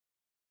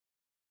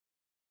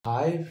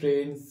Hi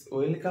friends,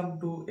 welcome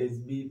to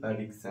SB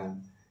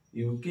Prediction.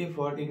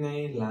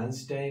 UK49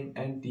 Lunchtime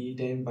and Tea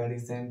Time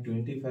Prediction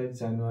 25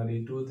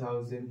 January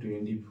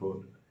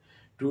 2024.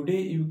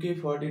 Today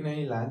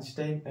UK49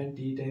 Lunchtime and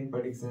Tea Time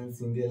Prediction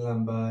single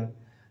number.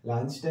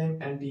 Lunchtime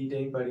and Tea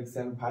Time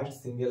Prediction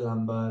first single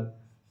number.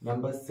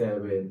 Number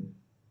 7.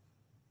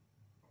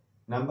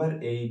 Number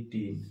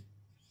 18.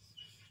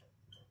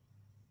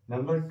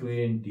 Number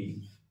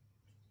 20.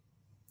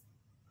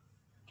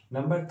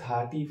 Number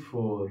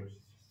 34.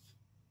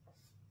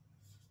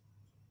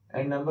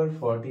 And number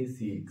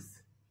 46.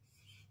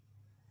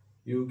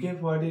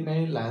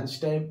 UK49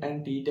 lunchtime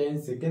and tea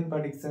time second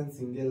prediction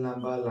single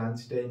number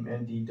lunchtime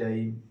and tea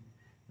time.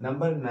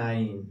 Number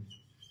 9.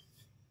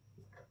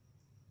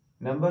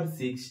 Number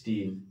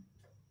 16.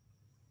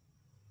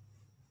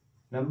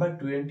 Number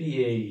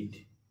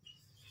 28.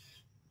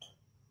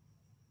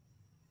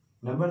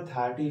 Number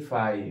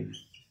 35.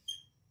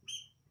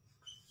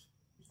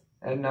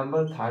 And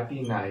number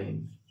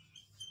 39.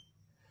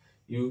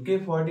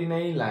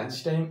 UK49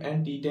 lunchtime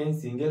and tea time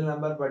single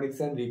number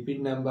prediction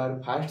repeat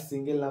number. First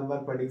single number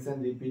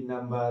prediction repeat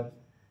number.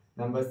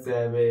 Number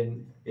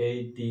 7,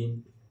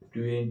 18,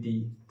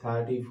 20,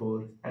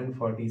 34 and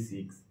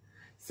 46.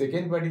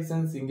 Second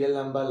prediction single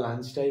number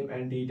lunchtime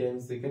and tea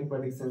time. Second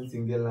prediction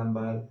single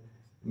number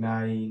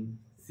 9,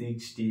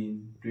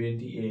 16,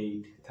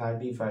 28,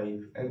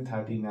 35 and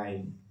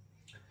 39.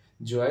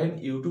 Join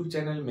YouTube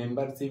channel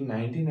membership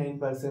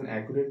 99%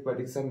 accurate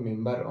prediction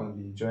member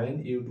only.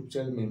 Join YouTube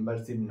channel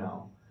membership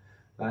now.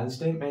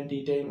 Lunchtime and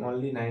tea time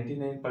only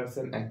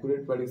 99%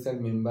 accurate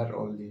prediction member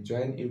only.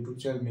 Join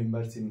YouTube channel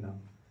membership now.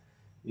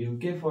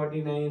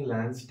 UK49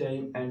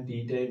 lunchtime and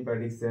tea time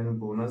prediction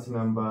bonus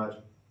number.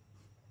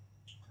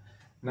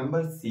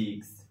 Number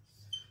 6.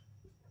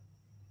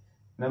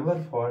 Number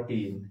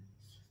 14.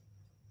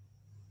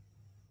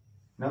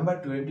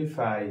 Number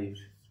 25.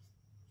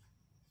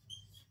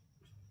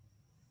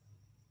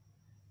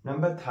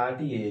 Number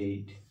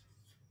 38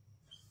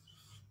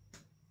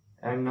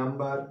 and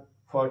number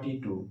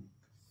 42.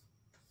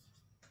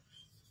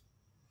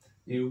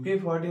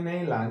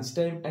 UK49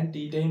 lunchtime and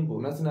tea time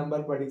bonus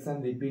number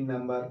prediction repeat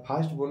number.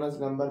 First bonus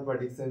number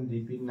prediction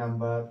repeat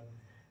number.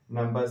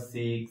 Number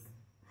 6,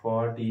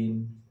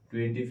 14,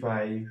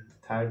 25,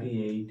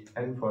 38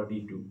 and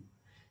 42.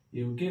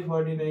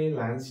 UK49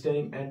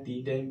 lunchtime and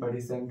tea time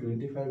prediction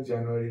 25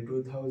 January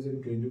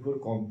 2024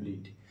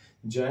 complete.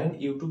 Join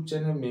YouTube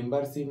channel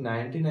membership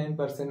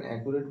 99%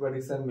 accurate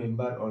prediction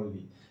member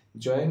only.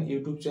 Join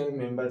YouTube channel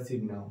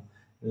membership now.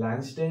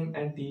 Lunchtime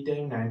and tea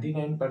time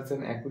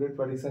 99% accurate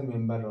prediction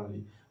member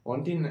only.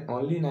 Only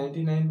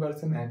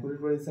 99%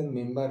 accurate prediction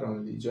member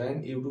only.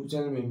 Join YouTube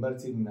channel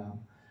membership now.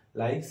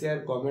 Like,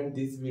 share, comment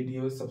this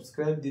video,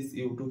 subscribe this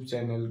YouTube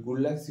channel. Good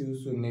luck, see you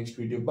soon next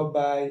video. Bye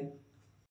bye.